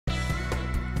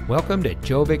Welcome to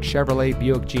Gjovik Chevrolet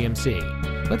Buick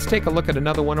GMC. Let's take a look at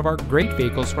another one of our great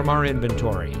vehicles from our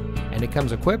inventory. And it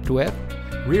comes equipped with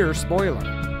rear spoiler,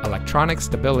 electronic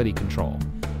stability control,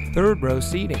 third row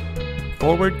seating,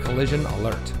 forward collision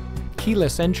alert,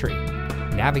 keyless entry,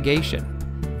 navigation,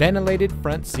 ventilated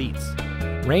front seats,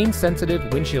 rain sensitive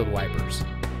windshield wipers,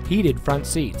 heated front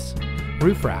seats,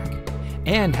 roof rack,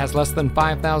 and has less than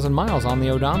 5,000 miles on the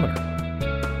odometer.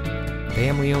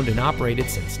 Family owned and operated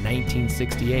since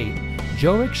 1968,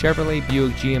 Gjovik Chevrolet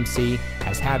Buick GMC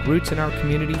has had roots in our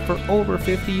community for over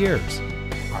 50 years.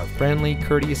 Our friendly,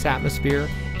 courteous atmosphere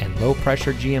and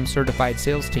low-pressure GM certified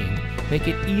sales team make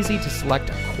it easy to select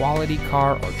a quality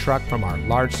car or truck from our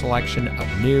large selection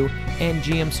of new and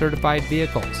GM certified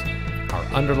vehicles. Our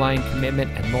underlying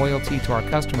commitment and loyalty to our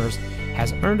customers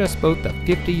has earned us both the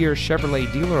 50-year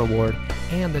Chevrolet Dealer Award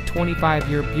and the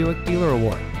 25-year Buick Dealer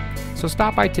Award. So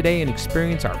stop by today and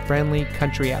experience our friendly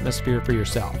country atmosphere for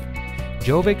yourself.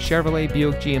 Gjovik Chevrolet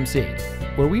Buick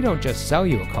GMC, where we don't just sell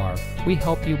you a car, we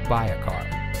help you buy a car.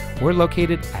 We're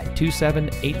located at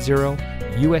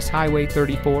 2780 US Highway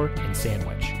 34 in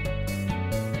Sandwich.